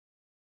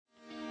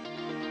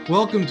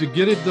Welcome to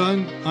Get It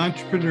Done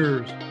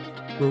Entrepreneurs,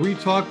 where we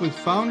talk with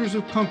founders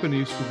of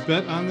companies who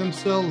bet on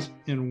themselves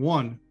and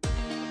won.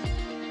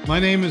 My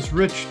name is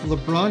Rich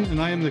LeBrun,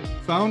 and I am the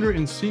founder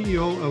and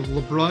CEO of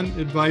LeBrun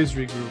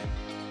Advisory Group.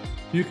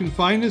 You can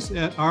find us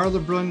at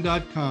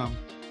rlebrun.com.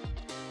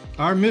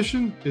 Our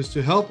mission is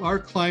to help our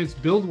clients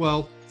build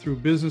wealth through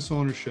business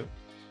ownership.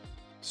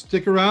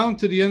 Stick around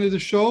to the end of the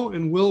show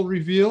and we'll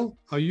reveal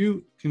how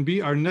you can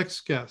be our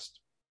next guest.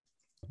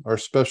 Our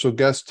special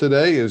guest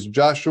today is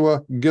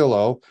Joshua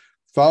Gillow,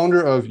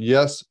 founder of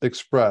Yes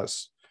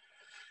Express.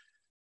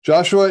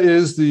 Joshua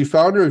is the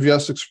founder of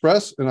Yes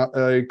Express,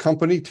 a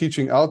company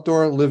teaching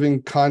outdoor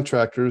living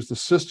contractors the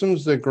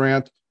systems that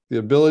grant the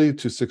ability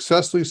to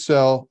successfully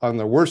sell on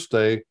the worst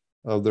day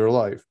of their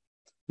life.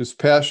 His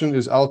passion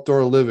is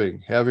outdoor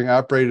living, having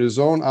operated his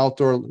own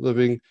outdoor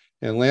living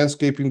and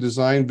landscaping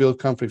design build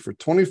company for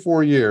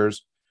 24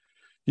 years.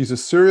 He's a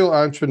serial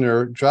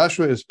entrepreneur.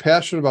 Joshua is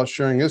passionate about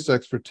sharing his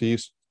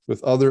expertise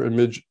with other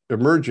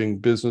emerging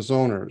business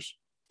owners.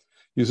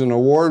 He's an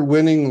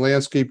award-winning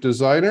landscape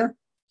designer,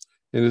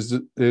 and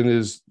his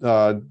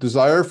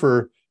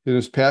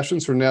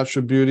passions for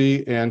natural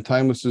beauty and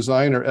timeless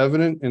design are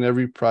evident in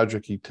every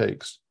project he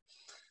takes.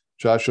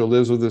 Joshua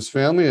lives with his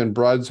family in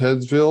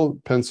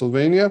Bridesheadsville,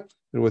 Pennsylvania.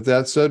 And with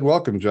that said,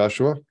 welcome,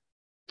 Joshua.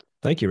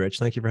 Thank you, Rich.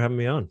 Thank you for having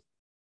me on.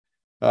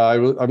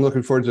 I'm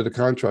looking forward to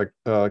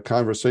the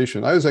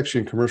conversation. I was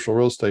actually in commercial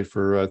real estate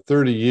for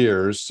 30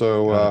 years.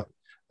 So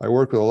I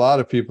work with a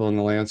lot of people in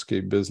the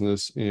landscape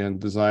business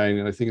and design,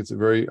 and I think it's a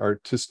very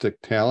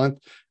artistic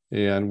talent.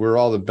 And we're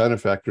all the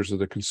benefactors of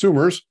the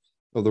consumers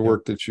of the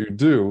work that you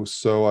do.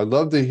 So I'd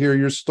love to hear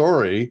your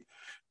story.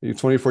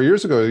 24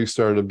 years ago, you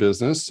started a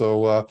business.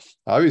 So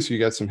obviously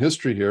you got some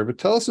history here, but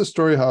tell us the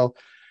story, how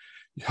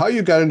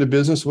you got into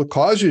business, what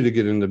caused you to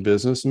get into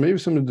business, and maybe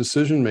some of the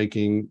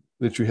decision-making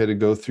that you had to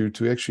go through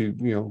to actually,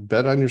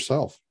 bet on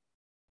yourself.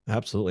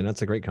 Absolutely.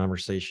 That's a great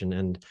conversation.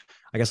 And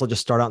I guess I'll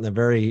just start out in the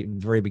very,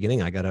 very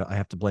beginning. I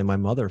have to blame my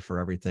mother for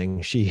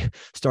everything. She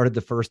started the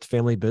first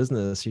family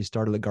business. She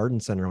started a garden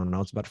center when I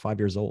was about 5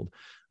 years old.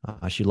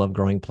 She loved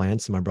growing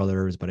plants. And my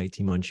brother was about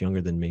 18 months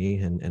younger than me.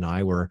 And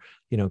I were,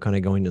 kind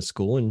of going to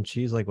school, and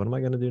she's like, what am I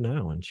going to do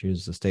now? And she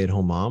was a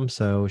stay-at-home mom.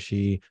 So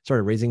she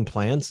started raising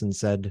plants and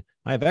said,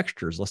 I have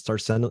extras. Let's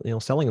start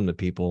selling them to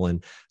people.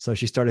 And so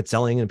she started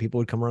selling, and people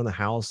would come around the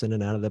house in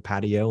and out of the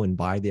patio and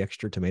buy the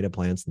extra tomato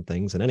plants and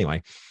things. And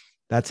anyway,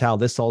 that's how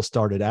this all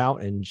started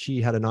out. And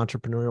she had an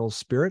entrepreneurial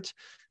spirit.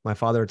 My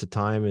father at the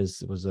time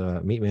was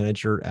a meat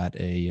manager at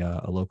a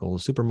local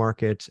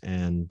supermarket,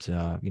 and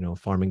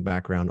farming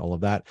background, all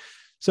of that.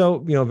 So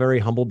very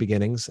humble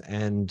beginnings.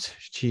 And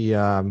she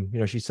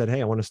she said,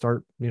 hey, I want to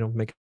start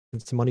making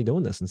some money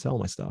doing this and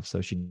selling my stuff.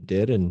 So she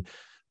did, and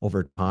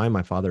over time,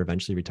 my father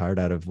eventually retired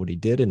out of what he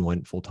did and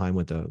went full time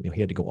with he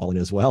had to go all in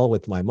as well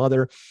with my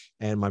mother.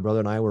 And my brother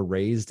and I were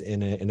raised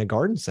in a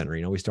garden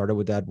center. We started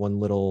with that one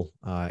little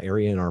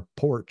area in our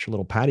porch, a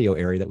little patio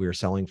area that we were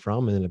selling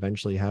from, and then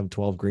eventually have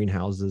 12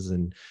 greenhouses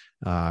and,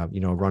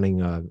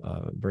 running a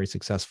very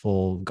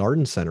successful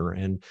garden center.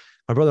 And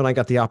my brother and I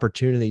got the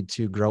opportunity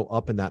to grow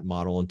up in that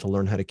model and to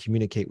learn how to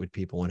communicate with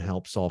people and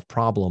help solve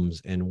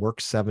problems and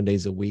work 7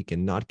 days a week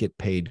and not get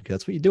paid. Because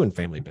that's what you do in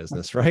family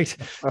business, right?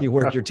 You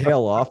work your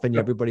tail off and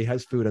everybody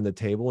has food on the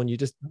table. And you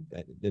just,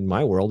 in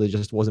my world, it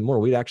just wasn't more.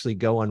 We'd actually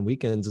go on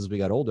weekends as we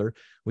got older.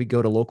 We'd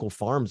go to local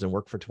farms and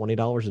work for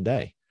 $20 a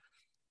day.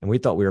 And we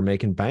thought we were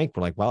making bank.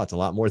 We're like, wow, it's a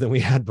lot more than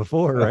we had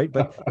before, right?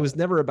 But it was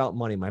never about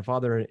money. My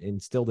father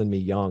instilled in me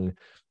young,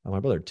 my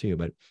brother too,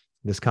 but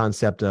this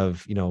concept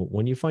of,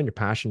 when you find your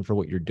passion for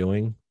what you're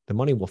doing, the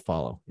money will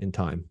follow in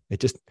time. It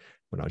just,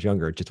 when I was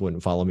younger, it just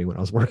wouldn't follow me when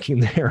I was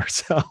working there.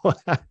 So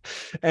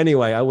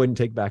anyway, I wouldn't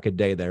take back a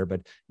day there,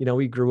 but,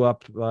 we grew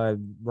up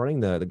running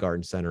the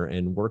garden center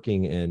and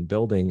working and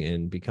building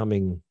and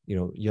becoming,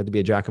 you had to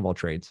be a jack of all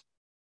trades.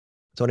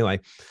 So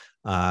anyway,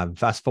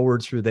 fast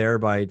forward through there,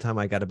 by the time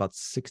I got about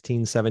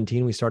 16,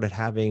 17, we started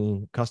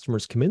having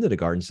customers come into the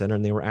garden center,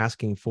 and they were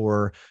asking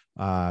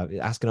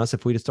us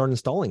if we'd start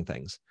installing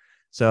things.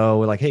 So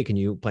we're like, hey, can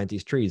you plant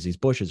these trees, these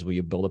bushes? Will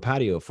you build a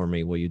patio for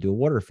me? Will you do a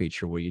water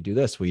feature? Will you do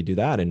this? Will you do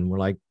that? And we're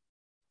like,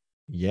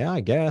 yeah, I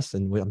guess.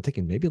 And I'm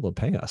thinking maybe they'll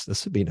pay us.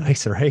 This would be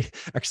nice, right?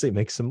 Actually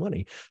make some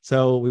money.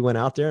 So we went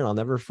out there, and I'll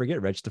never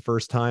forget, Rich, the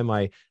first time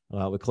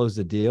we closed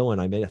the deal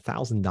and I made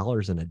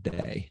 $1,000 in a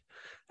day.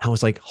 I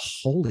was like,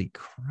 holy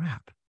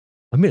crap.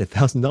 I made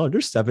 $1,000.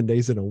 There's 7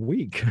 days in a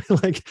week.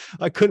 Like,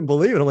 I couldn't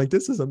believe it. I'm like,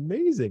 this is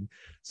amazing.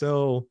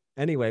 So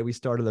anyway, we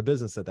started a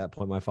business at that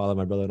point. My father,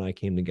 my brother, and I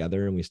came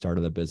together, and we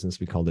started a business.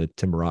 We called it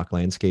Timber Rock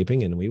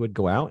Landscaping. And we would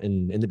go out,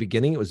 and in the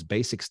beginning, it was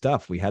basic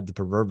stuff. We had the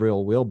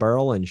proverbial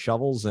wheelbarrow and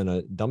shovels and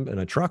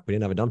a truck. We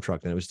didn't have a dump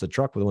truck. Then it was the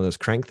truck with one of those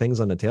crank things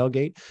on the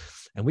tailgate.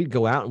 and we'd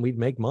go out and we'd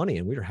make money,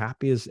 and we were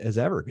happy as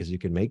ever because you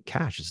could make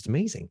cash. It's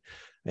amazing.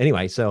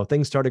 Anyway, so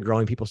things started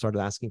growing. People started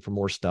asking for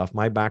more stuff.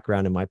 My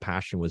background and my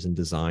passion was in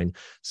design.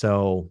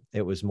 So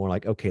it was more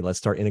like, okay, let's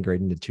start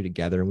integrating the two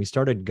together. And we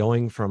started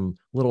going from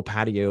little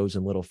patios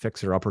and little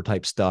fixer-upper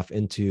type stuff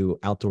into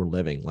outdoor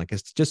living. Like,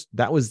 it's just,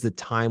 that was the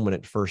time when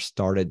it first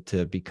started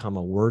to become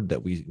a word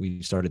that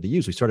we started to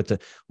use. We started to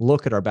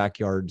look at our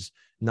backyards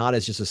not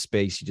as just a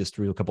space you just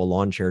threw a couple of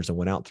lawn chairs and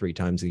went out 3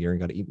 times a year and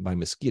got eaten by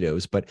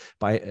mosquitoes, but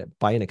by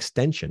an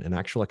extension, an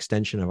actual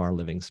extension of our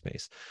living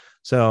space.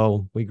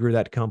 So we grew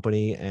that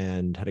company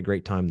and had a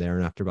great time there.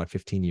 And after about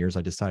 15 years,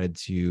 I decided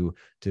to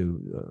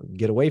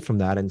get away from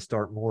that and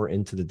start more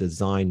into the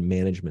design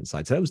management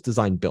side. So that was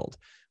design build.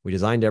 We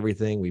designed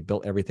everything. We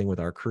built everything with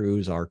our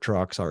crews, our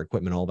trucks, our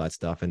equipment, all that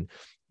stuff. And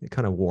it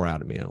kind of wore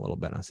out of me a little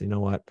bit. I said, you know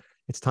what?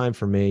 It's time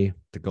for me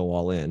to go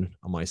all in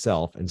on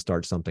myself and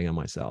start something on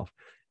myself.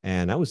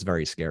 And that was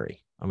very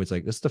scary. I was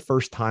like, this is the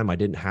first time I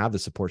didn't have the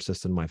support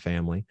system in my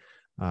family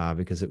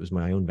because it was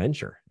my own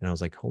venture. And I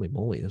was like, holy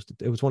moly,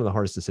 it was one of the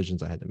hardest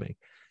decisions I had to make.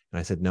 And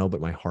I said, no, but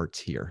my heart's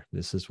here.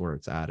 This is where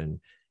it's at. And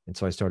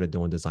so I started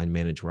doing design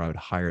manage, where I would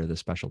hire the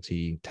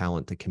specialty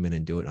talent to come in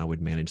and do it. And I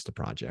would manage the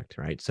project.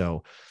 Right.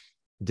 So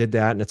did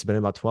that. And it's been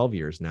about 12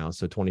 years now.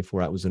 So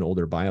 24, that was an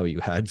older bio you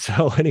had.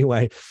 So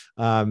anyway,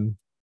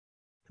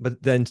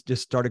 but then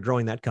just started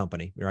growing that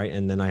company. Right.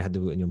 And then I had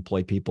to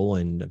employ people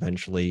and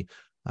eventually,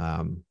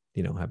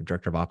 have a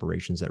director of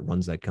operations that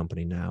runs that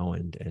company now,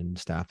 and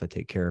staff that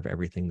take care of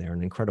everything there.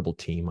 An incredible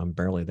team. I'm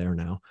barely there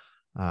now.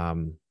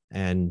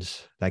 And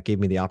that gave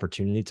me the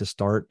opportunity to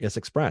start Yes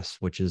Express,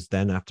 which is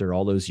then, after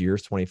all those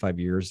years, 25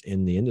 years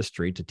in the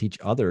industry, to teach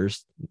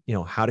others,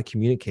 how to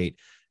communicate,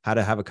 how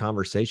to have a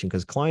conversation.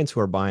 Because clients who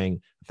are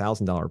buying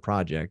 $1,000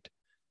 project,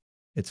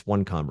 it's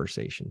one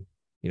conversation,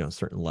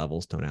 certain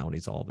levels,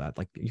 tonalities, all of that.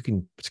 Like, you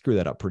can screw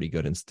that up pretty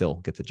good and still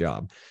get the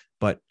job.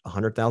 But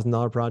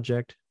 $100,000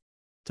 project,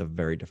 it's a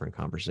very different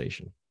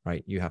conversation,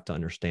 right? You have to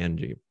understand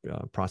your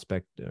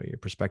your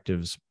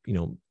perspectives,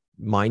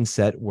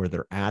 mindset, where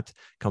they're at,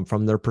 come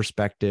from their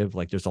perspective.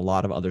 Like, there's a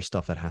lot of other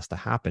stuff that has to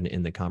happen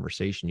in the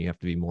conversation. You have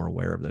to be more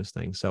aware of those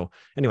things. So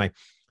anyway,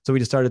 so we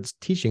just started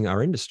teaching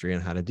our industry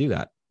on how to do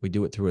that. We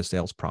do it through a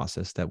sales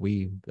process that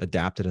we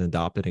adapted and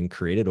adopted and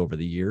created over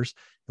the years.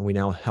 And we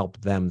now help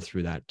them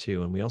through that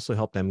too. And we also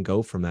help them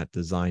go from that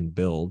design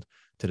build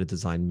to the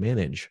design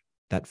manage,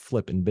 that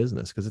flip in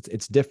business, because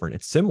it's different.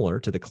 It's similar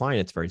to the client.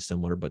 It's very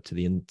similar, but to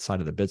the inside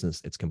of the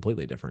business, it's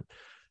completely different.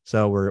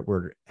 So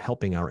we're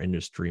helping our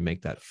industry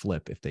make that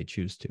flip if they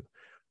choose to.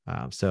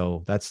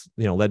 So that's,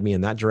 led me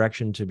in that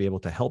direction to be able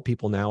to help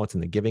people. Now it's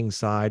in the giving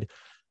side.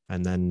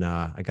 And then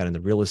I got in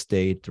the real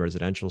estate, the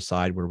residential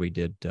side, where we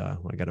did,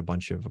 I got a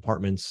bunch of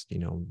apartments,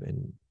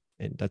 and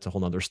that's a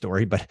whole nother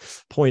story. But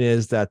point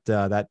is that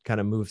that kind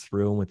of moved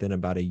through, and within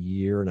about a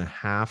year and a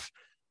half,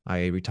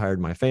 I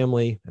retired my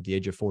family at the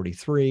age of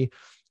 43.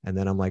 And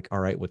then I'm like, all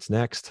right, what's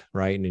next?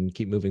 Right. And then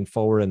keep moving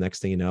forward. And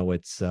next thing you know,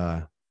 it's,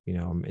 I'm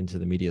into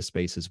the media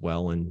space as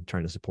well, and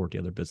trying to support the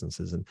other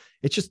businesses. And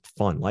it's just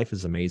fun. Life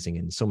is amazing,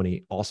 and so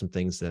many awesome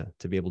things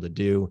to be able to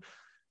do.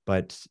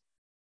 But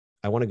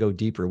I want to go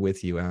deeper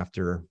with you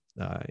after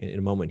in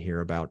a moment here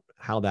about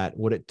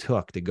what it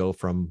took to go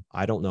from,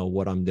 I don't know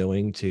what I'm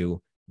doing,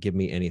 to give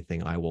me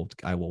anything, I will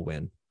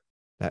win.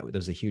 That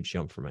was a huge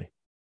jump for me.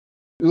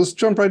 Let's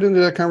jump right into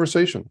that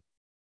conversation.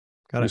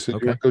 Got it.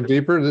 Okay. Go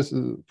deeper. This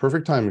is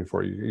perfect timing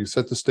for you. You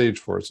set the stage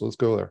for it. So let's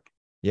go there.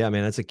 Yeah,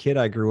 man. As a kid,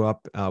 I grew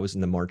up, I was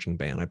in the marching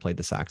band. I played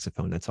the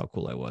saxophone. That's how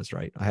cool I was,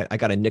 right? I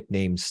got a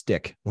nickname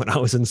Stick when I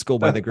was in school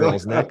by the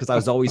girls, and that because I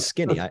was always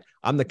skinny.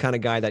 I'm the kind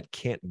of guy that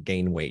can't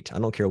gain weight. I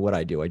don't care what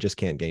I do. I just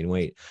can't gain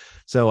weight.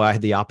 So I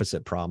had the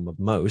opposite problem of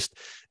most,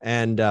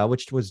 and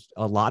which was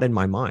a lot in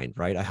my mind,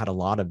 right? I had a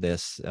lot of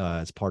this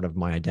as part of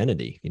my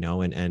identity,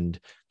 and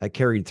that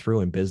carried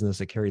through in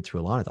business. It carried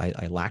through a lot.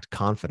 I lacked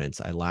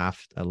confidence. I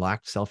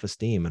lacked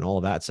self-esteem and all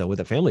of that. So with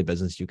a family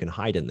business, you can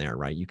hide in there,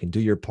 right? You can do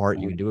your part.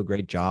 You can do a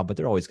great job, but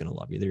they're always going to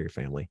love you. They're your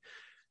family.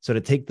 So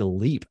to take the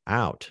leap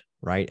out,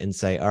 right, and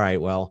say, all right,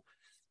 well,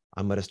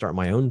 I'm going to start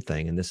my own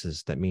thing. And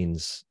that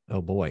means,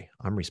 oh boy,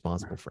 I'm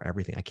responsible for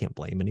everything. I can't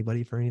blame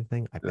anybody for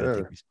anything. I've got to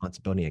take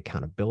responsibility and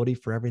accountability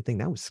for everything.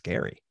 That was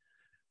scary.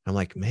 I'm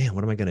like, man,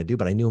 what am I going to do?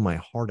 But I knew in my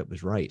heart it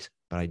was right.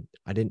 But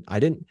I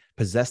didn't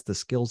possess the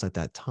skills at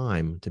that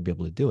time to be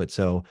able to do it.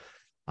 So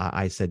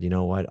I said, you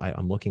know what?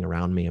 I'm looking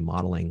around me and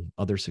modeling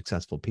other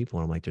successful people.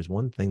 And I'm like, there's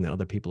one thing that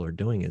other people are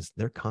doing is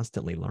they're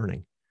constantly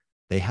learning.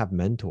 They have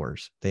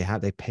mentors.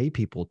 They pay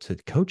people to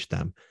coach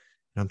them.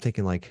 And I'm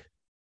thinking, like,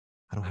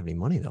 I don't have any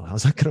money though.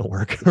 How's that going to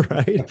work?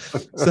 Right.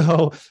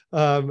 So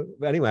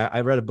anyway,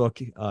 I read a book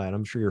and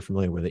I'm sure you're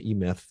familiar with it,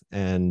 E-Myth.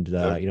 And,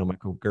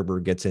 Michael Gerber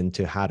gets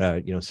into how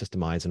to,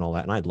 systemize and all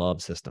that. And I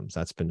love systems.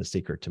 That's been the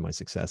secret to my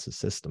success is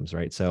systems.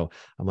 Right. So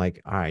I'm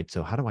like, all right,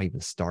 so how do I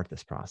even start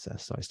this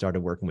process? So I started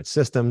working with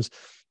systems,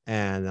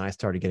 and then I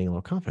started getting a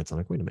little confidence. I'm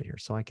like, wait a minute here.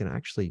 So I can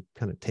actually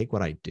kind of take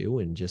what I do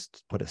and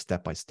just put a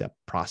step-by-step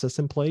process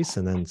in place,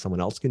 and then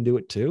someone else can do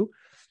it too.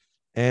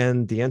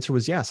 And the answer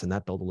was yes. And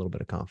that built a little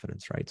bit of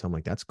confidence, right? So I'm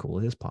like, that's cool.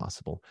 It is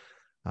possible.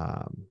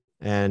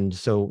 And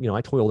so,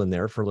 I toiled in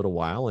there for a little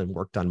while and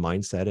worked on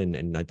mindset,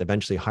 and I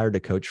eventually hired a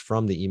coach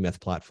from the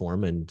eMyth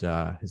platform. And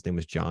his name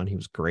was John. He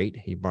was great.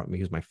 He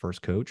was my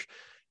first coach,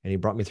 and he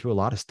brought me through a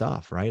lot of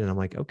stuff. Right. And I'm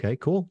like, okay,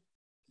 cool.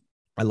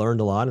 I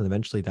learned a lot. And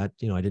eventually that,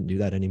 I didn't do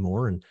that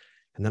anymore. And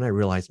then I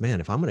realized, man,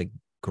 if I'm going to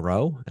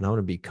grow and I want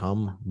to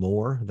become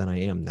more than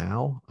I am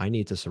now, I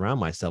need to surround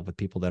myself with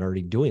people that are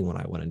already doing what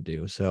I want to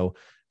do. So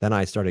then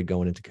I started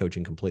going into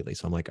coaching completely.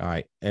 So I'm like, all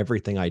right,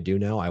 everything I do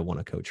now, I want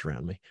a coach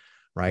around me.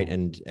 Right.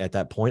 And at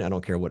that point, I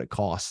don't care what it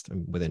costs,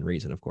 within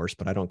reason, of course,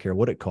 but I don't care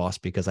what it costs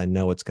because I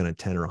know it's going to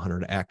 10 or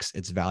 100x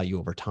its value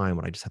over time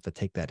when I just have to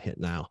take that hit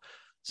now.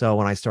 So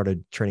when I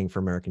started training for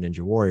American Ninja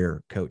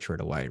Warrior, coach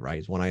right away,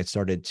 right? When I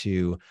started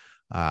to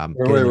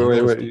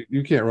wait.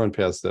 You can't run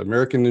past that.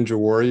 American Ninja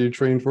Warrior, you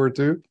trained for it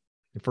too?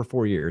 For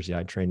 4 years. Yeah.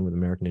 I trained with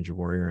American Ninja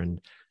Warrior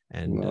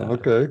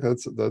okay.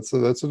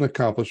 That's an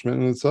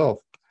accomplishment in itself.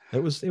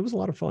 It was a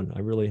lot of fun.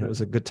 It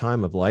was a good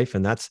time of life.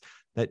 And that,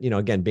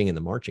 again, being in the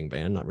marching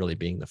band, not really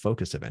being the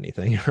focus of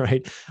anything,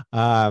 right?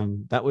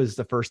 That was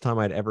the first time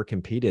I'd ever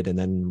competed. And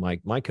then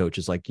my coach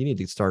is like, you need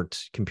to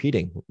start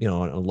competing,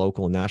 on a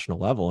local and national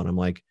level. And I'm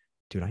like,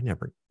 dude, I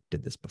never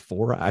did this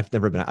before. I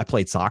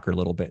played soccer a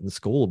little bit in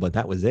school, but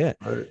that was it.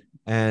 Right.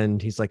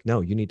 And he's like,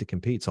 no, you need to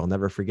compete. So I'll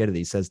never forget it.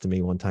 He says to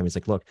me one time, he's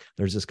like, look,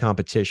 there's this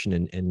competition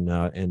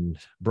in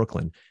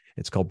Brooklyn.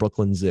 It's called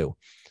Brooklyn Zoo.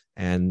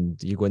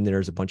 And you go in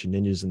there's a bunch of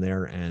ninjas in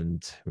there,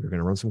 and we're going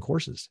to run some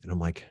courses. And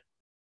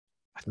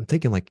I'm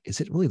thinking, like, is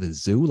it really the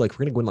zoo? Like, we're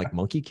going to go in like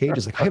monkey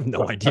cages? Like, I have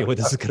no idea what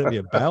this is going to be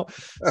about.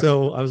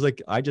 So I was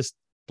like, I just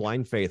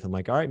blind faith. I'm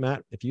like, all right,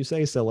 Matt, if you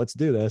say so, let's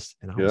do this.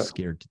 And I was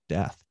scared to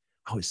death.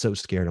 I was so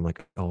scared. I'm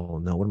like, oh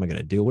no, what am I going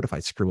to do? What if I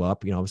screw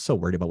up? I was so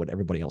worried about what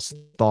everybody else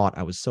thought.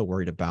 I was so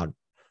worried about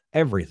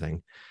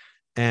everything.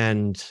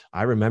 And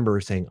I remember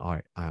saying, all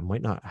right, I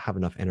might not have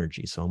enough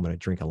energy. So I'm going to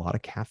drink a lot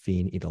of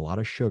caffeine, eat a lot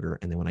of sugar.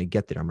 And then when I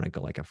get there, I'm going to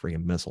go like a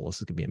freaking missile.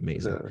 This is going to be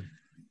amazing.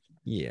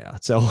 Yeah.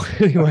 So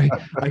anyway,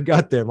 I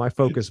got there. My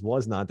focus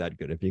was not that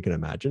good, if you can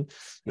imagine.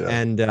 Yeah.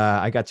 And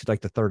I got to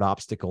like the third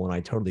obstacle and I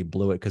totally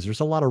blew it because there's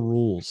a lot of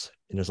rules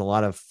and there's a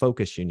lot of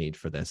focus you need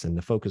for this. And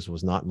the focus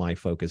was not my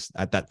focus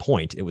at that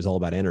point. It was all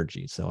about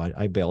energy. So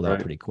I bailed out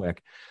pretty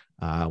quick.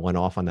 Went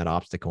off on that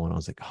obstacle and I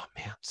was like, oh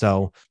man.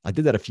 So I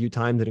did that a few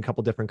times in a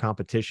couple different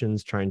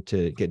competitions, trying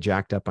to get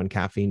jacked up on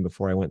caffeine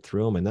before I went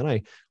through them. And then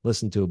I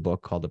listened to a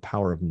book called The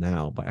Power of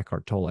Now by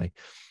Eckhart Tolle.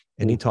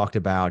 And he talked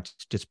about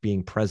just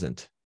being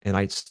present. And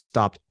I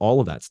stopped all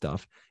of that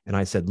stuff. And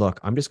I said,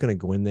 look, I'm just going to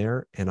go in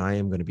there and I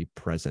am going to be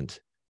present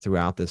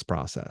throughout this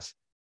process.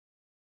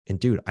 And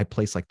dude, I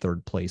placed like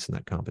third place in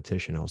that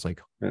competition. I was like,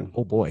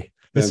 oh boy,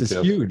 this is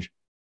huge.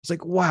 It's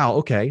like, wow.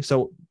 Okay.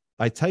 So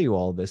I tell you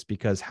all of this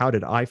because how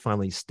did I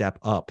finally step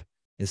up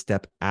and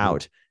step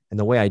out? And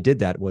the way I did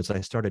that was I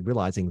started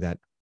realizing that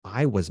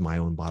I was my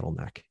own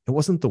bottleneck. It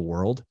wasn't the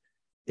world.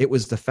 It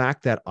was the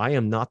fact that I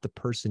am not the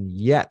person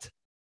yet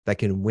that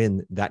can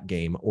win that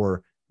game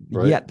or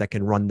yet that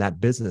can run that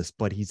business,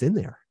 but he's in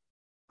there.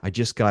 I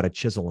just got to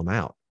chisel him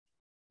out.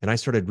 And I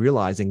started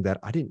realizing that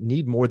I didn't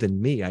need more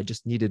than me. I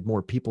just needed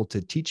more people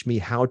to teach me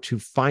how to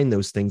find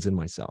those things in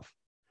myself.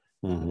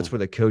 That's where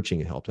the coaching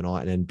helped and all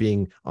that. And then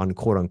being on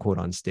quote unquote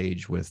on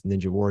stage with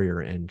Ninja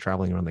Warrior and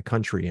traveling around the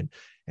country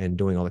and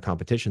doing all the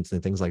competitions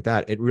and things like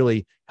that. It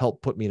really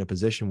helped put me in a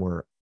position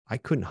where I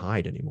couldn't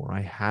hide anymore.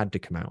 I had to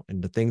come out,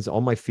 and the things,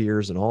 all my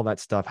fears and all that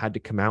stuff had to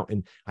come out,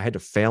 and I had to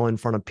fail in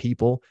front of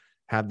people,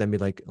 have them be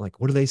like,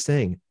 what are they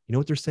saying? You know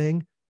what they're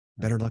saying?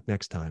 Better luck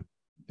next time.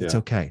 It's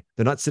okay.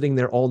 They're not sitting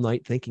there all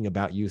night thinking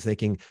about you,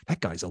 thinking that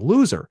guy's a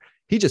loser.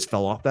 He just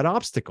fell off that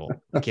obstacle.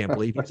 I can't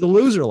believe he's a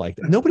loser like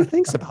that. Nobody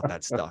thinks about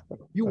that stuff.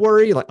 You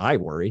worry, like I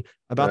worry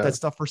about that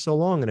stuff for so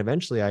long. And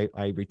eventually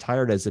I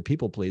retired as a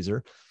people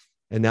pleaser.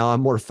 And now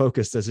I'm more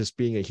focused as just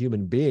being a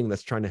human being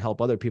that's trying to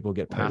help other people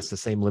get past the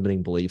same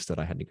limiting beliefs that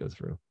I had to go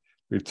through.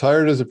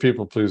 Retired as a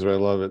people pleaser. I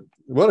love it.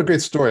 What a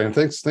great story. And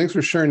thanks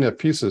for sharing that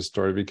piece of the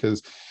story,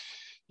 because,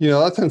 a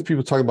lot of times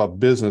people talk about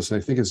business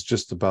and I think it's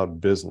just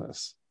about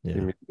business. Yeah. I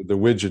mean, the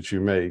widgets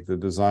you make, the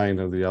design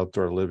of the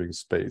outdoor living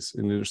space.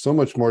 And there's so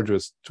much more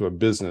to a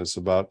business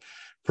about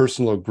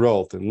personal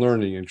growth and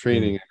learning and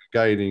training and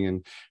guiding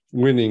and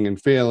winning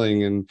and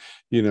failing and,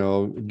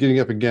 getting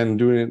up again and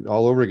doing it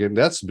all over again.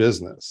 That's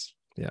business.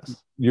 Yes.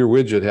 Your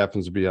widget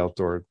happens to be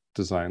outdoor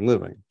design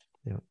living.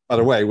 Yeah. By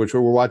the way, which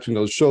we're watching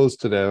those shows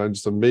today, I'm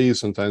just amazed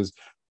sometimes,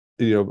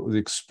 the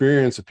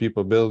experience of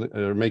people building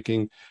or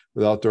making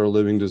with outdoor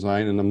living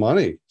design and the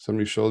money. Some of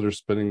these shows are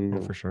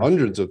spending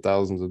hundreds of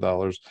thousands of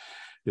dollars.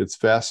 It's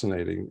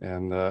fascinating.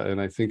 And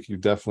I think you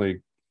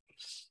definitely,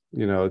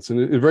 it's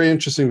a very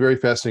interesting, very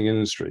fascinating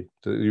industry.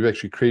 You've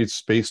actually created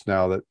space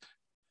now, that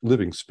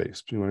living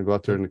space. You want to go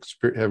out there and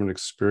have an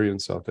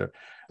experience out there.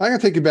 I'm going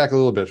to take you back a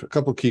little bit, a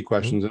couple of key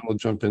questions, and we'll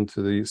jump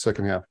into the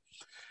second half.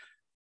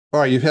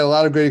 All right. You've had a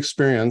lot of great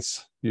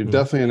experience. You're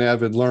definitely an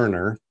avid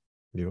learner.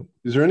 Yep.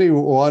 Is there any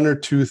one or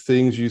two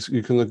things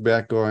you can look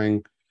back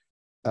going,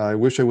 I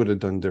wish I would have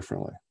done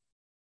differently?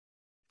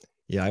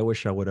 Yeah, I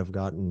wish I would have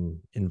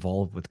gotten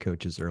involved with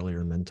coaches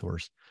earlier,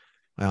 mentors.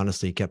 I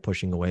honestly kept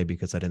pushing away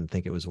because I didn't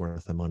think it was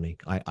worth the money.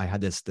 I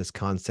had this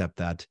concept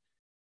that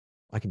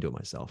I can do it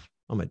myself.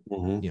 I'm a,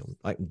 Mm-hmm.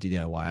 I can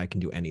DIY. I can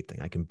do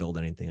anything. I can build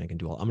anything. I can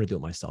do all. I'm going to do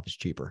it myself. It's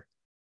cheaper.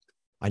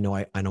 I know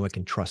it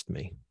can trust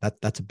me.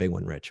 That's a big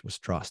one, Rich, was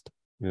trust.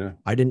 Yeah.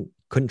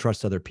 Couldn't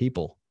trust other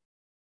people.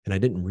 And I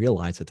didn't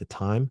realize at the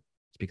time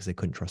it's because I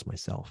couldn't trust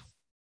myself.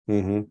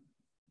 Mm-hmm.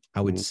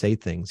 I would say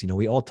things,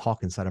 we all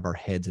talk inside of our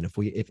heads. And if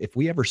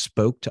we ever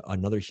spoke to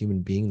another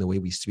human being the way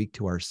we speak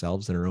to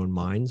ourselves in our own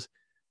minds,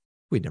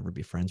 we'd never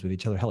be friends with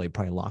each other. Hell, they'd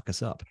probably lock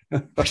us up.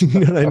 You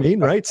know what I mean?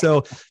 Right.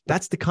 So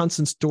that's the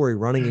constant story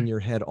running in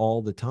your head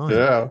all the time.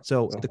 Yeah.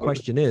 So the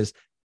question is,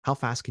 how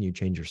fast can you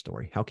change your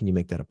story? How can you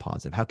make that a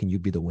positive? How can you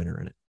be the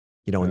winner in it?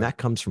 And that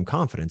comes from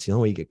confidence. The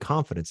only way you get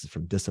confidence is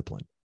from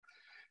discipline.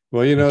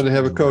 Well, to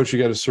have a coach, you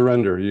got to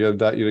surrender. You have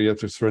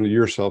to surrender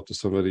yourself to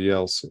somebody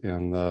else.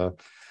 And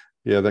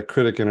that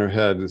critic in our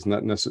head is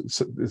not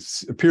necessarily,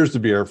 it appears to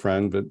be our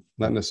friend, but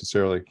not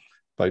necessarily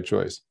by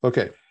choice.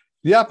 Okay.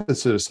 The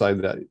opposite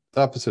of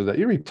that,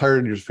 you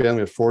retired your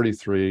family at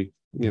 43.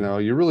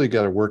 You really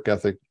got a work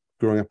ethic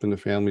growing up in the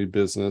family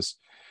business.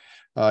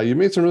 You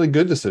made some really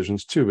good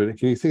decisions too, but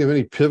can you think of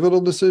any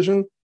pivotal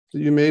decision that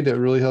you made that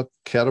really helped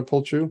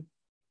catapult you?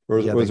 Or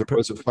was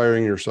it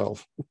firing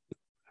yourself?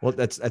 Well,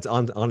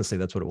 honestly,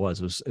 that's what it was.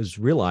 It was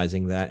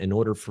realizing that in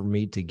order for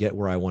me to get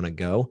where I want to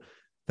go,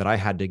 that I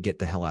had to get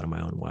the hell out of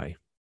my own way.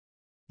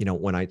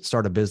 When I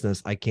start a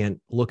business, I can't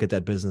look at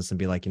that business and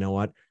be like, you know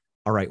what?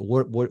 All right,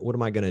 what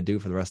am I going to do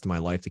for the rest of my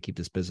life to keep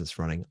this business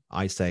running?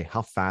 I say,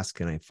 how fast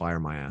can I fire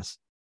my ass?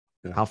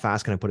 Yeah. How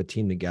fast can I put a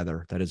team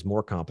together that is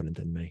more competent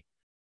than me?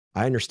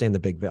 I understand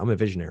I'm a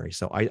visionary,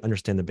 so I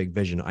understand the big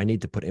vision. I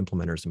need to put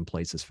implementers in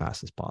place as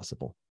fast as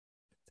possible.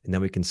 And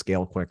then we can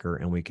scale quicker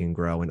and we can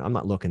grow. And I'm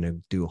not looking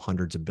to do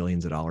hundreds of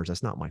billions of dollars.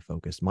 That's not my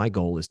focus. My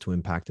goal is to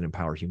impact and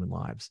empower human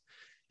lives.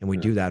 And we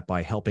do that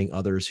by helping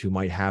others who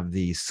might have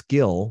the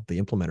skill,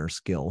 the implementer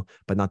skill,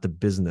 but not the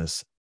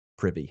business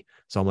privy.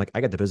 So I'm like,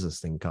 I got the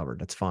business thing covered.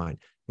 That's fine.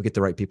 We get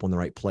the right people in the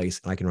right place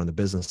and I can run the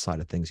business side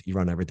of things. You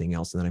run everything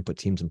else. And then I put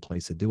teams in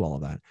place to do all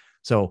of that.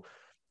 So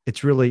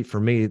it's really,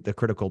 for me, the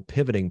critical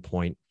pivoting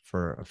point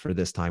for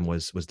this time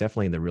was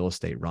definitely in the real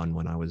estate run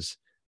when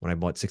I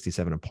bought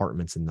 67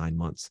 apartments in 9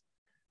 months.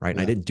 Right.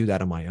 And I didn't do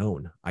that on my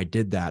own. I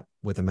did that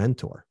with a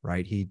mentor,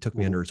 right? He took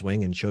me under his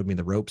wing and showed me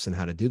the ropes and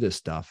how to do this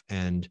stuff.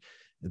 And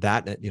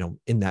that,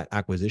 in that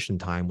acquisition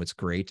time was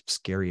great.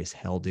 Scary as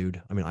hell,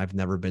 dude. I mean, I've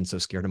never been so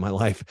scared in my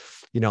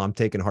life. I'm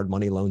taking hard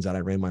money loans out. I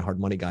ran my hard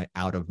money guy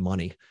out of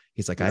money.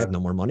 He's like, I have no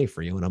more money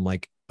for you. And I'm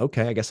like,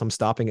 okay, I guess I'm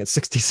stopping at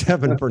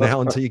 67 for now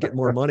until you get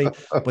more money.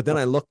 But then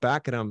I look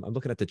back and I'm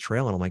looking at the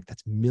trail and I'm like,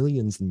 that's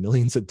millions and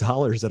millions of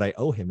dollars that I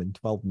owe him in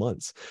 12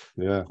 months.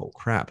 Yeah. Oh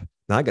crap.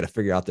 Now I got to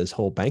figure out this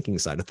whole banking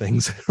side of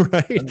things.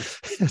 Right.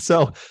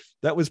 So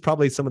that was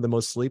probably some of the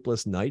most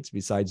sleepless nights,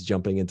 besides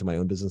jumping into my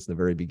own business in the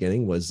very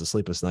beginning, was the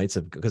sleepless nights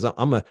because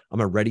I'm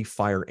a ready,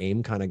 fire,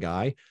 aim kind of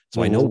guy.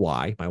 So I know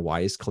why. My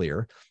why is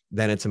clear.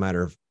 Then it's a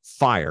matter of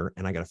fire,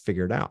 and I got to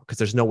figure it out because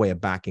there's no way of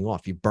backing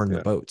off. You burn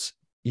the boats.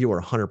 You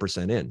are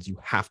 100% in. You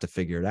have to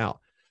figure it out.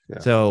 Yeah.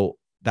 So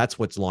that's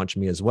what's launched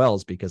me as well,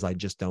 is because I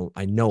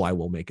know I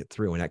will make it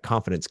through. And that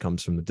confidence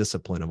comes from the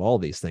discipline of all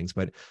these things.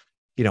 But,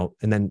 and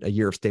then a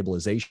year of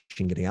stabilization,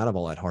 getting out of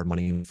all that hard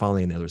money, and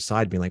finally on the other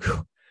side being like,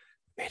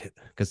 made it.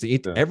 Because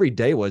every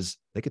day was,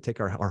 they could take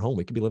our home.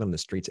 We could be living on the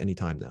streets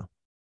anytime now.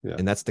 Yeah.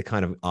 And that's the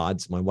kind of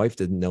odds. My wife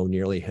didn't know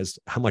nearly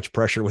how much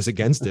pressure was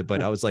against it,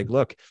 but I was like,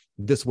 look,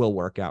 this will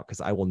work out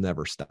because I will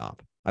never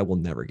stop. I will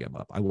never give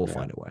up. I will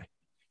find a way.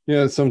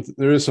 Yeah.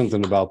 There is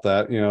something about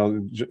that.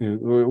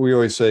 We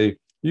always say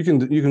you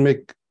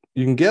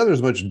can gather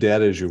as much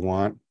data as you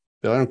want,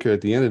 but I don't care.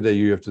 At the end of the day,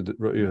 you have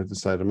to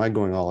decide, am I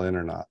going all in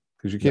or not?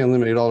 Because you can't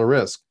eliminate all the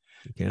risk.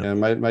 And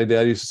my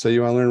dad used to say,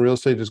 you want to learn real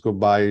estate, just go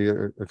buy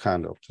a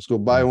condo, just go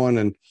buy one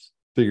and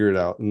figure it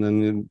out. And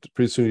then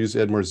pretty soon you just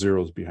add more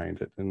zeros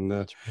behind it. And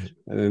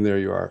then there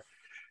you are.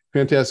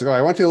 Fantastic. All right,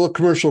 I want to take a little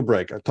commercial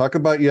break. I talk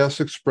about Yes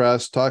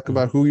Express, talk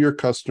about who your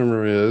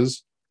customer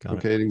is,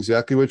 and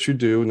exactly what you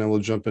do. And then we'll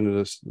jump into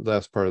this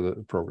last part of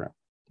the program.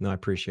 No, I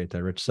appreciate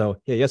that, Rich. So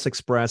Yes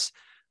Express,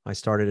 I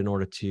started in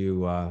order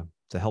to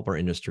help our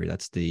industry.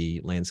 That's the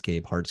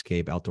landscape,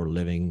 hardscape, outdoor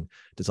living,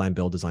 design,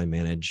 build, design,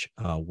 manage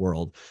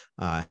world.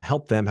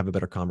 Help them have a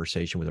better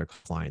conversation with their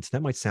clients.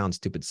 That might sound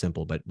stupid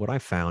simple, but what I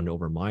found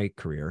over my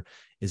career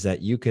is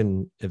that you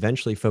can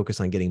eventually focus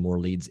on getting more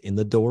leads in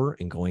the door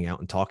and going out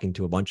and talking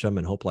to a bunch of them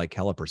and hope like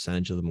hell a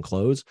percentage of them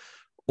close.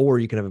 Or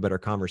you can have a better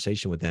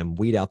conversation with them,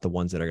 weed out the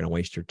ones that are going to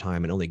waste your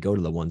time and only go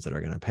to the ones that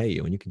are going to pay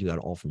you. And you can do that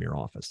all from your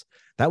office.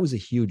 That was a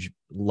huge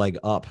leg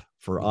up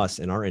for us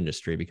in our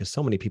industry because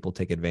so many people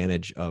take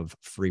advantage of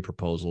free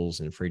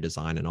proposals and free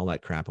design and all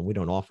that crap. And we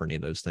don't offer any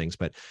of those things.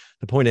 But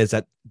the point is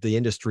that the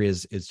industry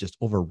is just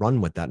overrun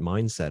with that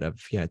mindset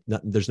of,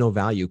 there's no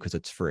value because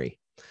it's free.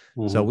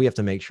 So we have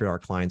to make sure our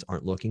clients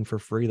aren't looking for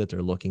free, that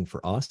they're looking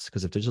for us.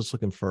 Because if they're just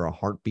looking for a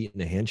heartbeat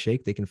and a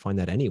handshake, they can find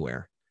that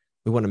anywhere.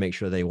 We want to make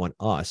sure they want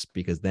us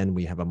because then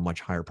we have a much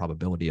higher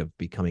probability of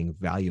becoming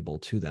valuable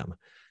to them.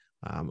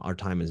 Our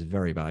time is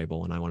very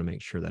valuable, and I want to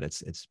make sure that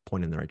it's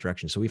pointing in the right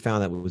direction. So we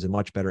found that it was a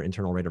much better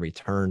internal rate of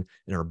return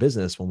in our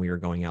business when we were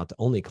going out to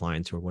only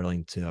clients who are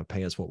willing to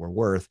pay us what we're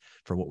worth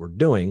for what we're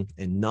doing,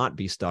 and not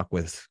be stuck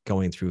with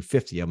going through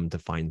 50 of them to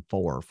find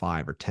 4 or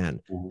 5 or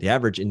 10. Mhm. The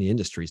average in the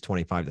industry is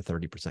 25 to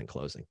 30%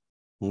 closing.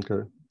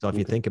 Okay. So if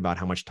you think about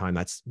how much time,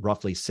 that's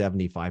roughly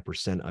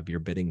 75% of your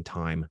bidding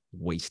time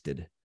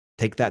wasted.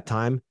 Take that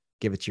time,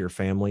 give it to your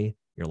family,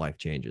 your life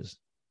changes.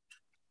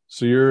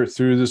 So you're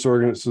through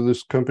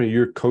this company,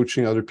 you're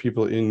coaching other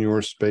people in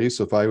your space.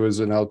 If I was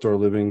an outdoor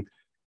living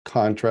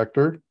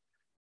contractor,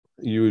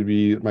 you would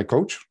be my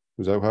coach.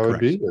 Is that how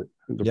Correct. it'd be?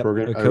 The Yep.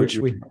 program. Coach,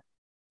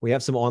 we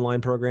have some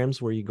online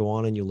programs where you go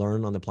on and you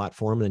learn on the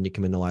platform, and then you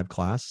come into live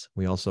class.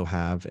 We also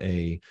have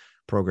a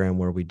program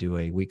where we do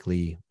a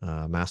weekly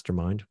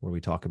mastermind where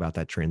we talk about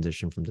that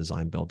transition from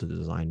design build to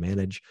design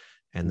manage.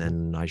 And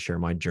then I share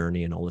my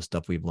journey and all the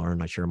stuff we've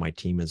learned. I share my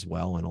team as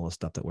well and all the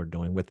stuff that we're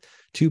doing with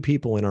 2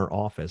 people in our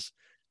office.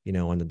 You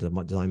know, on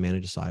the design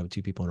manager side, with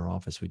 2 people in our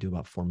office, we do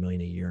about 4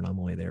 million a year, and I'm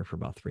only there for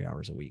about 3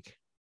 hours a week.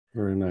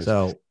 Very nice.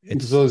 So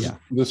it's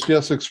this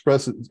Yes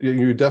Express.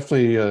 You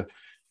definitely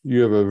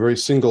you have a very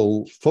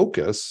single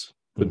focus,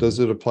 but does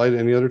it apply to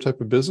any other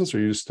type of business, or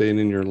are you just staying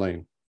in your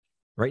lane?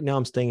 Right now,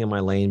 I'm staying in my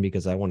lane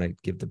because I want to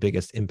give the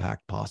biggest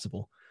impact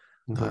possible.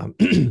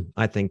 Okay.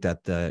 I think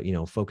that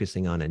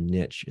focusing on a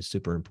niche is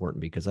super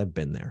important because I've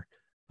been there.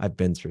 I've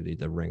been through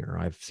the ringer.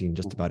 I've seen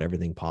just about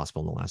everything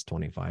possible in the last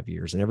 25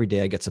 years. And every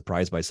day I get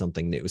surprised by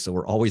something new. So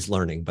we're always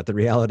learning. But the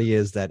reality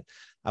is that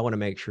I want to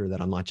make sure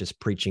that I'm not just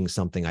preaching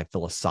something I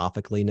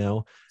philosophically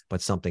know, but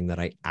something that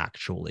I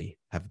actually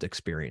have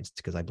experienced,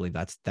 because I believe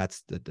that's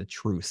the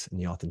truth and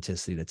the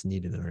authenticity that's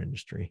needed in our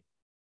industry.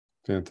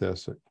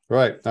 Fantastic. All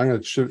right. I'm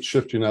going to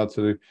shift you now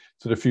to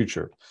the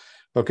future.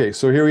 Okay,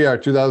 so here we are,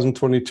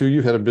 2022.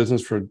 You've had a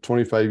business for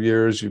 25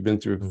 years. You've been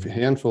through a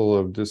handful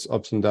of just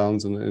ups and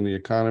downs in the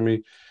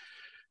economy.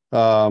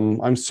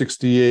 I'm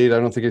 68. I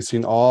don't think I've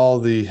seen all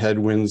the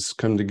headwinds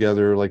come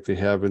together like they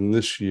have in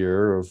this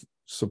year of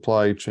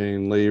supply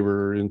chain,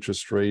 labor,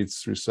 interest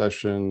rates,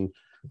 recession,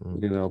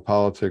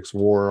 politics,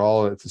 war,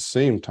 all at the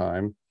same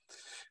time.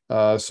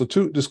 So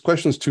this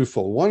question is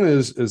twofold. One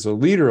is, as a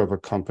leader of a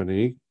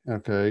company,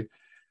 okay,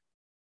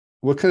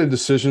 what kind of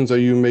decisions are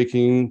you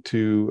making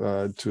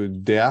to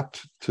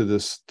adapt to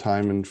this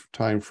time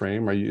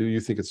frame? You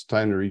think it's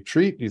time to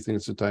retreat? Do you think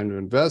it's a time to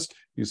invest?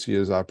 You see it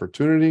as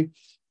opportunity?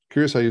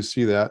 Curious how you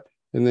see that.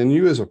 And then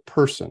you as a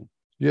person,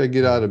 you got to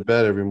get out of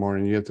bed every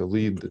morning. You have to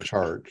lead the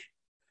charge.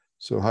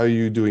 So how are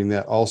you doing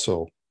that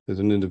also as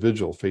an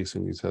individual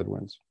facing these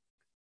headwinds?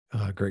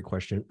 Great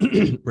question,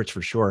 Rich,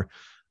 for sure.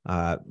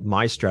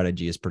 My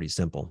strategy is pretty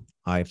simple.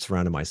 I've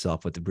surrounded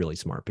myself with really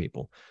smart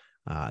people.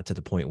 To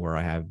the point where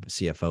I have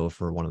CFO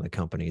for one of the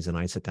companies, and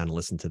I sit down and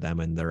listen to them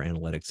and their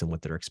analytics and what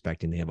they're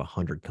expecting. They have a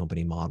 100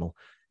 company model,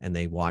 and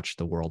they watch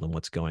the world and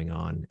what's going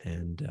on.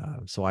 And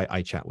so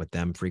I chat with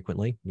them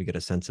frequently. We get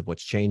a sense of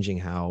what's changing,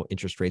 how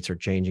interest rates are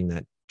changing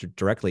that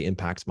directly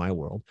impacts my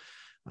world,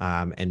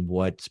 and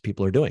what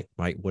people are doing,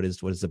 right? What is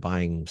the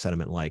buying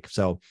sentiment like?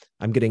 So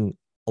I'm getting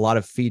a lot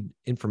of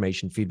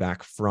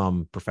feedback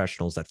from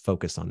professionals that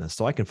focus on this,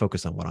 so I can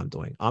focus on what I'm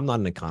doing. I'm not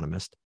an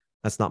economist.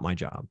 That's not my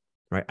job.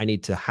 Right. I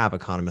need to have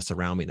economists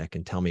around me that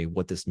can tell me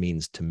what this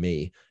means to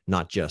me,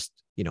 not just,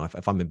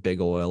 if I'm in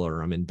big oil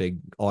or I'm in big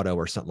auto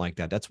or something like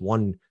that. That's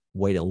one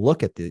way to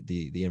look at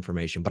the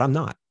information, but I'm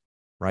not.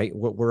 Right.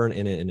 We're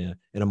in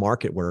a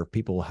market where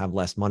people have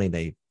less money.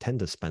 They tend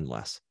to spend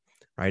less.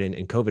 Right.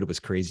 And COVID was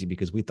crazy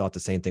because we thought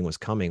the same thing was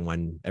coming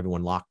when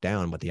everyone locked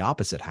down, but the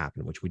opposite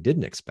happened, which we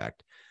didn't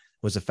expect,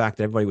 was the fact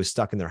that everybody was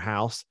stuck in their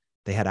house.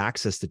 They had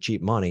access to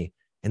cheap money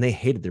and they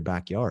hated their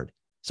backyard.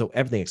 So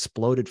everything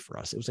exploded for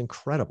us. It was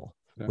incredible.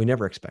 Yeah. We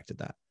never expected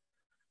that.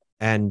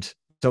 And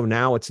so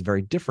now it's a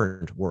very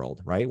different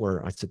world, right?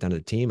 Where I sit down to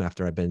the team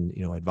after I've been,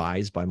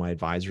 advised by my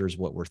advisors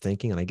what we're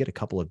thinking. And I get a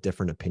couple of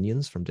different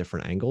opinions from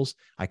different angles.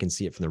 I can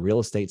see it from the real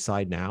estate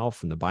side now,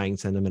 from the buying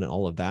sentiment and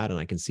all of that. And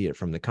I can see it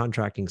from the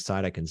contracting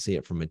side. I can see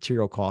it from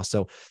material costs.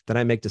 So then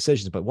I make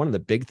decisions. But one of the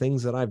big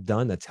things that I've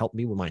done that's helped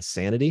me with my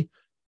sanity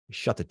is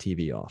shut the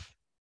TV off.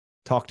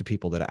 Talk to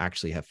people that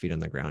actually have feet on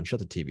the ground. Shut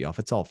the TV off.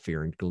 It's all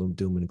fear and gloom,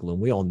 doom and gloom.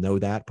 We all know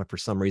that, but for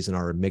some reason,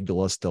 our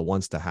amygdala still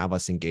wants to have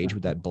us engage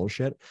with that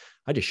bullshit.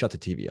 I just shut the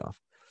TV off.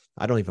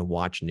 I don't even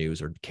watch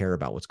news or care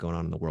about what's going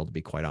on in the world, to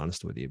be quite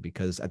honest with you,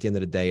 because at the end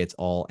of the day, it's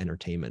all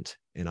entertainment,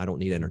 and I don't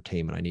need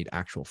entertainment. I need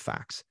actual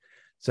facts.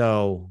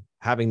 So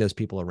having those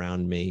people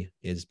around me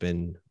has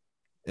been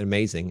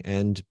amazing,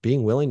 and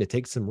being willing to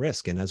take some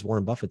risk. And as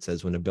Warren Buffett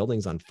says, when a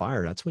building's on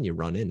fire, that's when you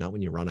run in, not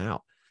when you run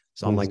out.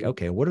 So I'm like,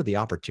 okay, what are the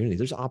opportunities?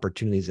 There's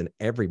opportunities in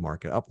every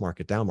market, up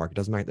market, down market,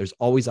 doesn't matter. There's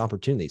always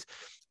opportunities.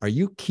 Are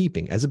you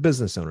keeping, as a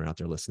business owner out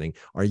there listening,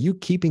 are you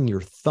keeping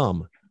your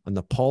thumb on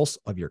the pulse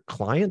of your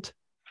client?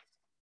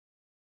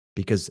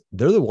 Because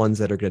they're the ones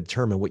that are going to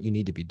determine what you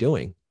need to be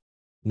doing,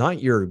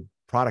 not your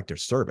product or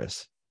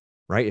service,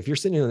 right? If you're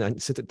sitting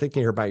and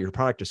thinking about your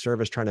product or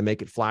service, trying to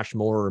make it flash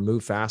more or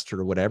move faster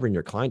or whatever, and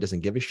your client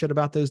doesn't give a shit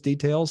about those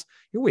details,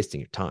 you're wasting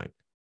your time.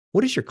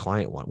 what does your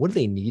client want? What do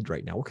they need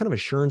right now? What kind of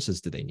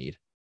assurances do they need?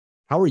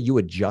 How are you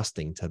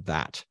adjusting to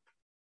that?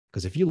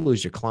 Because if you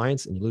lose your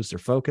clients and you lose their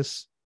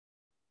focus,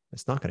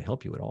 it's not going to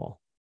help you at all.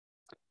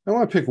 I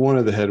want to pick one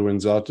of the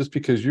headwinds out just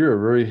because you're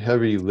a very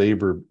heavy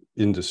labor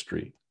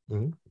industry.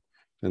 Mm-hmm.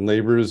 And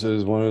labor is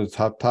one of the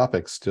top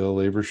topics still.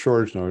 Labor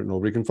shortage.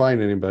 Nobody can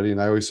find anybody.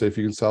 And I always say, if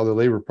you can solve the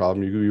labor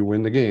problem, you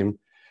win the game.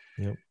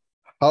 Yep.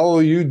 How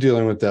are you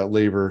dealing with that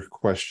labor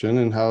question,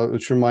 and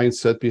what's your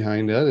mindset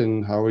behind that,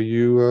 and how are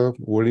you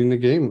winning the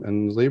game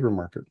in the labor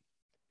market?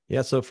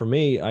 Yeah. So for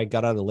me, I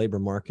got out of the labor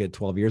market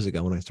 12 years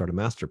ago when I started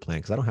MasterPlan,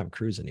 because I don't have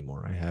crews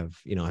anymore. I have,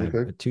 I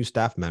have 2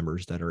 staff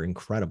members that are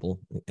incredible,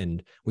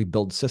 and we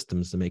build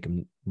systems to make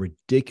them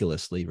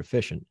ridiculously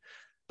efficient.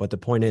 But the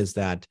point is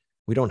that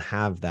we don't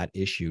have that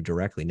issue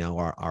directly. Now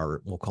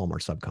we'll call them our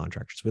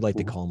subcontractors. We like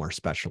to call them our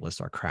specialists,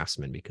 our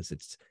craftsmen, because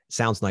it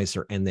sounds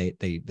nicer, and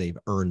they've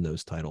earned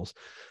those titles.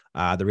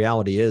 The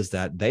reality is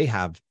that they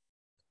have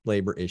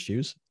labor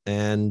issues,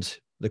 and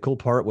the cool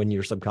part when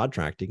you're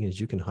subcontracting is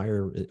you can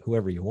hire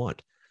whoever you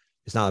want.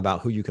 It's not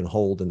about who you can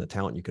hold and the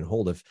talent you can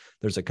hold. If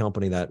there's a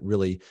company that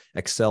really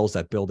excels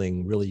at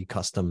building really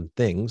custom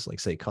things,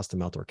 like say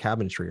custom outdoor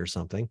cabinetry or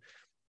something,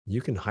 you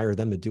can hire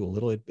them to do a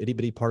little itty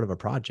bitty part of a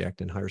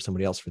project and hire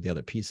somebody else for the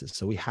other pieces.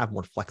 So we have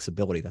more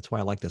flexibility. That's why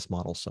I like this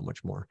model so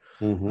much more,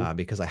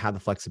 because I have the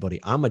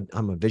flexibility. I'm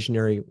a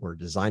visionary. We're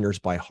designers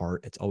by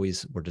heart.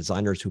 We're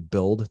designers who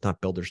build,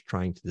 not builders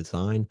trying to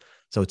design.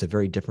 So it's a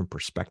very different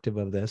perspective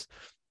of this.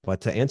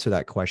 But to answer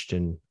that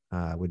question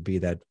would be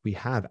that we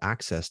have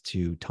access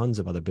to tons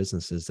of other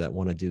businesses that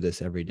want to do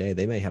this every day.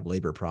 They may have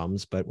labor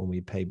problems, but when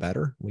we pay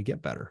better, we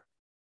get better.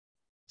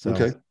 So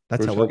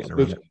that's how we're getting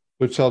around it.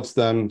 Which helps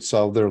them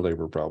solve their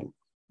labor problem.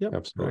 Yep,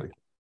 absolutely.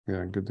 Right.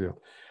 Yeah, good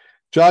deal.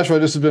 Joshua,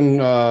 this has been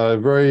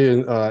very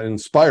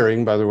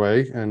inspiring, by the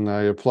way, and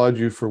I applaud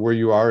you for where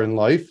you are in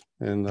life.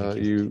 And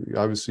you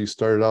obviously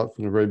started out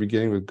from the very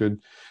beginning with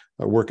good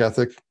work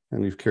ethic,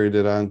 and you've carried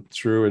it on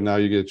through. And now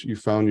you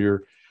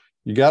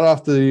got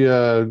off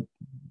the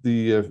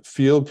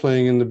field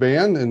playing in the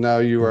band, and now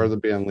you are the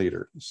band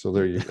leader. So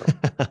there you go.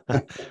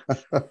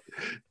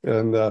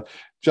 And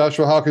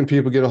Joshua, how can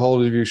people get a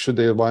hold of you should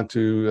they want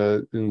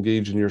to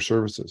engage in your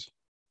services?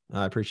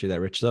 I appreciate that,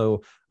 Rich.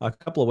 So a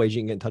couple of ways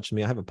you can get in touch with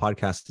me. I have a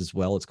podcast as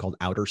well. It's called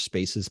Outer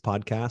Spaces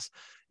Podcast.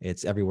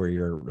 It's everywhere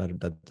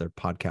their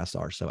podcasts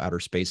are. So Outer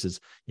Spaces.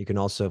 You can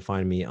also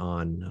find me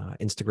on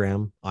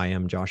Instagram. I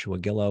am Joshua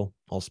Gillow,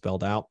 all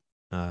spelled out.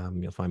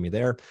 You'll find me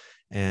there.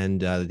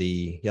 And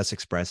the Yes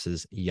Express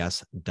is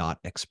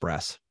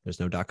yes.express.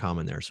 There's no .com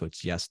in there. So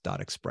it's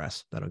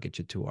yes.express. That'll get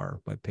you to our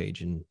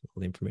webpage, and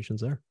all the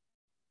information's there.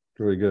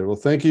 Really good. Well,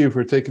 thank you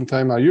for taking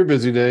time out of your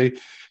busy day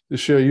to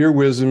share your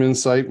wisdom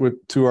insight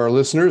to our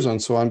listeners.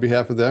 And so on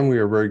behalf of them, we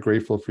are very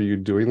grateful for you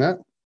doing that.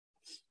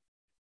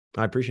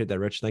 I appreciate that,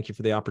 Rich. Thank you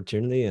for the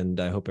opportunity. And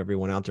I hope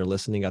everyone out there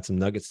listening got some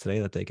nuggets today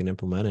that they can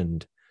implement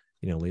and,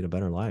 lead a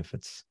better life.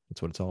 That's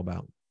what it's all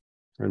about.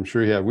 I'm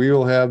sure you have. We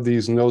will have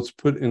these notes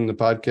put in the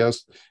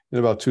podcast in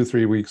about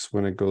 2-3 weeks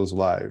when it goes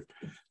live.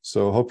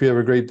 So hope you have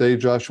a great day,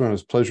 Joshua. And it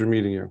was a pleasure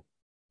meeting you.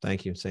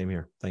 Thank you. Same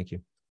here. Thank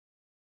you.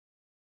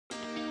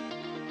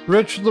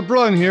 Rich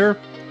LeBrun here.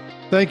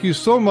 Thank you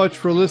so much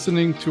for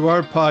listening to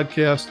our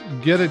podcast,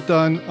 Get It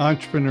Done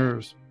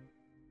Entrepreneurs.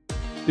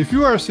 If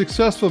you are a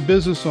successful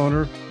business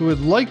owner who would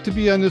like to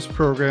be on this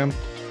program,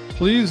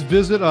 please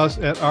visit us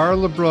at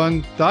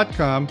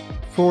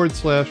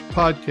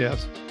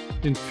rlebron.com/podcast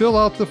and fill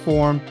out the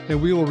form, and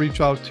we will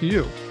reach out to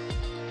you.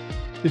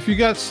 If you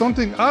got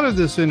something out of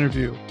this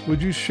interview,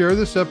 would you share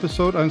this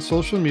episode on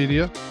social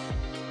media?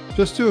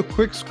 Just do a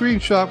quick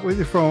screenshot with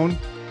your phone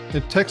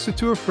and text it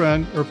to a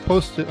friend or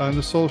post it on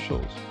the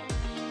socials.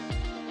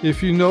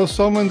 If you know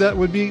someone that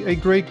would be a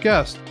great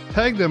guest,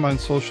 tag them on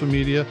social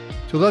media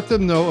to let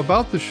them know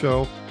about the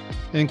show.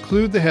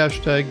 Include the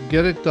hashtag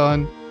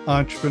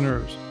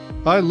GetItDoneEntrepreneurs.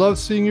 I love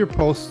seeing your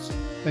posts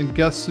and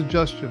guest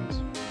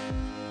suggestions.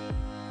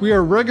 We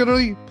are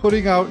regularly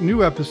putting out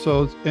new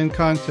episodes and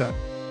content.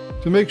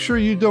 To make sure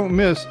you don't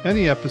miss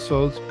any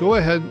episodes, go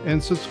ahead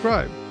and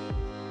subscribe.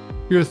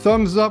 Your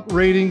thumbs up,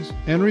 ratings,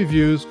 and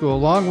reviews go a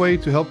long way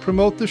to help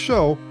promote the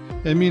show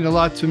and mean a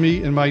lot to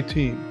me and my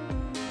team.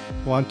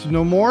 Want to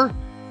know more?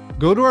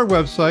 Go to our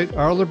website,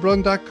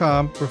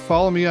 rlebron.com, or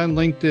follow me on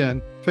LinkedIn,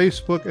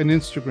 Facebook, and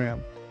Instagram.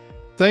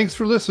 Thanks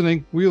for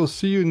listening. We will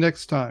see you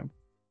next time.